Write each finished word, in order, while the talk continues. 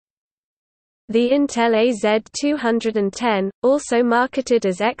The Intel AZ210, also marketed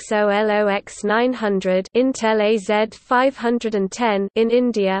as XOLOX900 Intel AZ510 in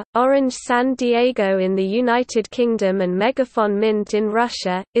India, Orange San Diego in the United Kingdom and Megaphone Mint in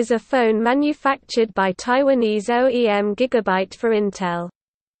Russia, is a phone manufactured by Taiwanese OEM Gigabyte for Intel.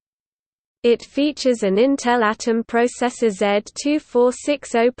 It features an Intel Atom processor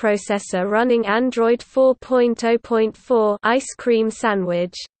Z2460 processor running Android 4.0.4 Ice Cream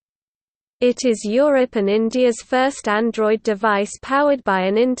Sandwich. It is Europe and India's first Android device powered by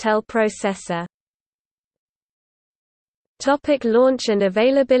an Intel processor. Launch and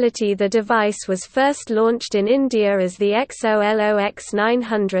availability. The device was first launched in India as the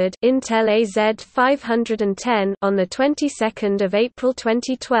XOLOX900 Intel AZ510 on the 22nd of April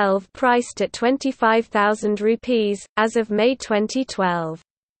 2012, priced at 25,000 rupees as of May 2012.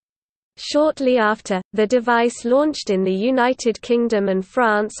 Shortly after, the device launched in the United Kingdom and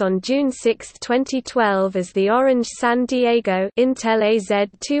France on June 6, 2012 as the Orange San Diego Intel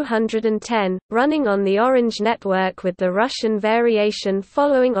AZ210, running on the Orange network with the Russian variation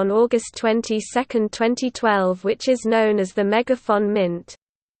following on August 22, 2012, which is known as the Megaphone Mint.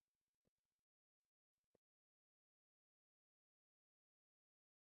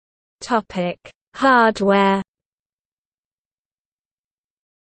 Hardware.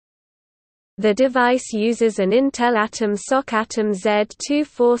 The device uses an Intel Atom SoC Atom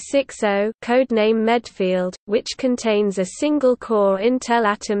Z2460 codename Medfield, which contains a single-core Intel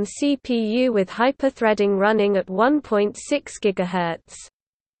Atom CPU with hyperthreading running at 1.6 GHz.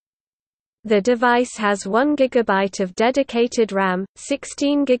 The device has 1 GB of dedicated RAM,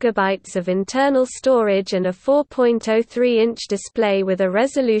 16 GB of internal storage and a 4.03-inch display with a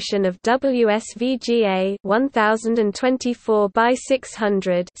resolution of WSVGA 1024 by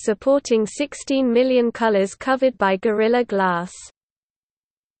 600, supporting 16 million colors covered by Gorilla Glass.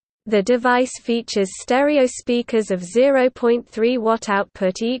 The device features stereo speakers of 0.3 watt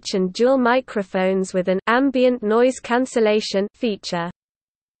output each and dual microphones with an ambient noise cancellation feature.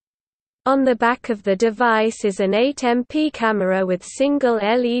 On the back of the device is an 8MP camera with single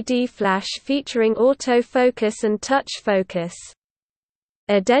LED flash featuring autofocus and touch focus.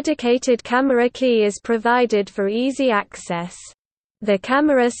 A dedicated camera key is provided for easy access. The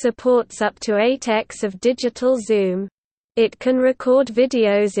camera supports up to 8x of digital zoom. It can record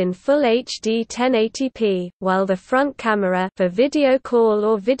videos in full HD 1080p, while the front camera for video call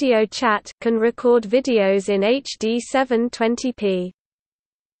or video chat can record videos in HD 720p.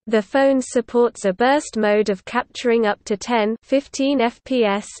 The phone supports a burst mode of capturing up to 10-15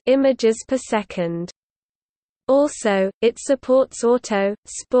 fps images per second. Also, it supports auto,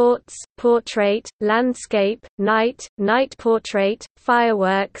 sports, portrait, landscape, night, night portrait,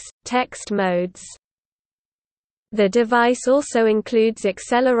 fireworks, text modes. The device also includes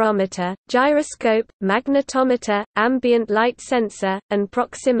accelerometer, gyroscope, magnetometer, ambient light sensor, and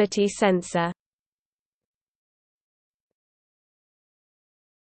proximity sensor.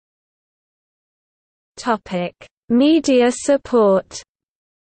 Media support.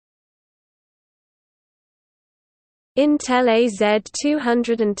 Intel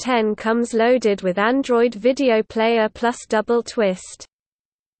AZ210 comes loaded with Android Video Player plus Double Twist.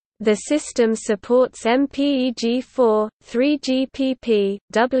 The system supports MPEG-4, 3GPP,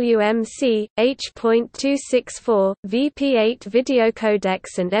 WMC, H.264, VP8 video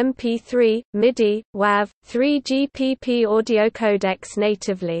codecs and MP3, MIDI, WAV, 3GPP audio codecs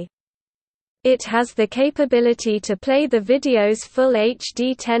natively. It has the capability to play the video's full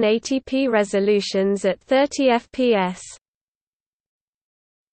HD 1080p resolutions at 30 fps.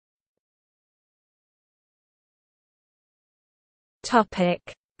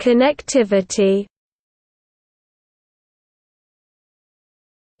 Connectivity.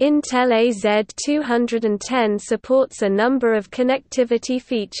 Intel AZ210 supports a number of connectivity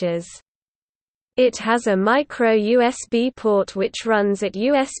features. It has a micro USB port which runs at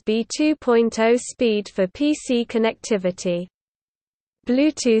USB 2.0 speed for PC connectivity.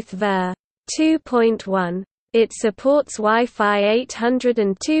 Bluetooth Ver. 2.1. It supports Wi-Fi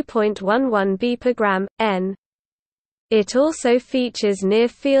 802.11 bpg, N. It also features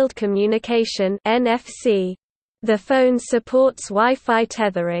near-field communication (NFC). The phone supports Wi-Fi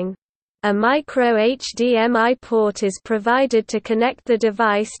tethering. A micro HDMI port is provided to connect the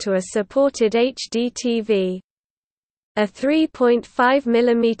device to a supported HD TV. A 3.5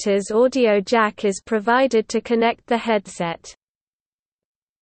 mm audio jack is provided to connect the headset.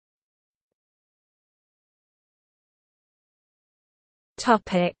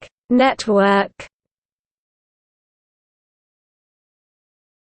 Network.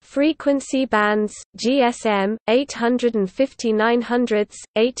 Frequency bands: GSM 850 900,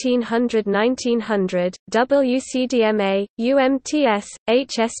 1800 1900, WCDMA, UMTS,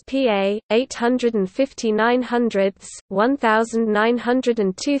 HSPA 850 900, 1900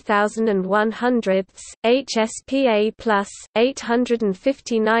 and 2100, HSPA plus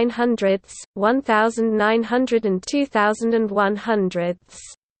 850 900, 1900 and 2100.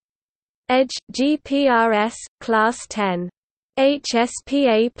 Edge GPRS Class 10.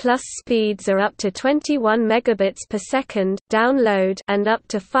 HSPA plus speeds are up to 21 megabits per second download and up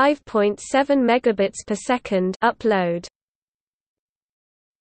to 5.7 megabits per second upload.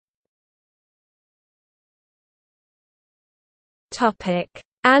 Topic: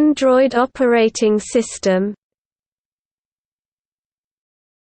 Android operating system.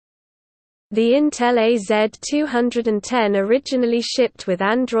 The Intel AZ210 originally shipped with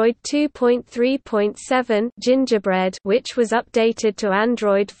Android 2.3.7 Gingerbread, which was updated to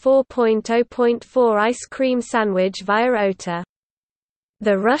Android 4.0.4 Ice Cream Sandwich via OTA.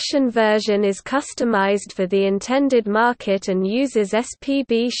 The Russian version is customized for the intended market and uses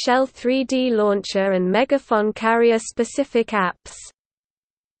SPB Shell 3D Launcher and Megaphone carrier-specific apps.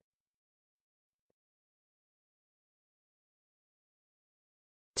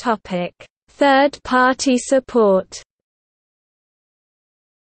 Third-party support.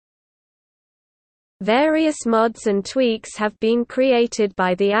 Various mods and tweaks have been created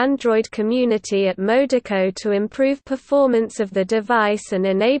by the Android community at Modico to improve performance of the device and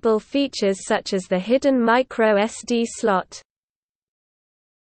enable features such as the hidden micro SD slot.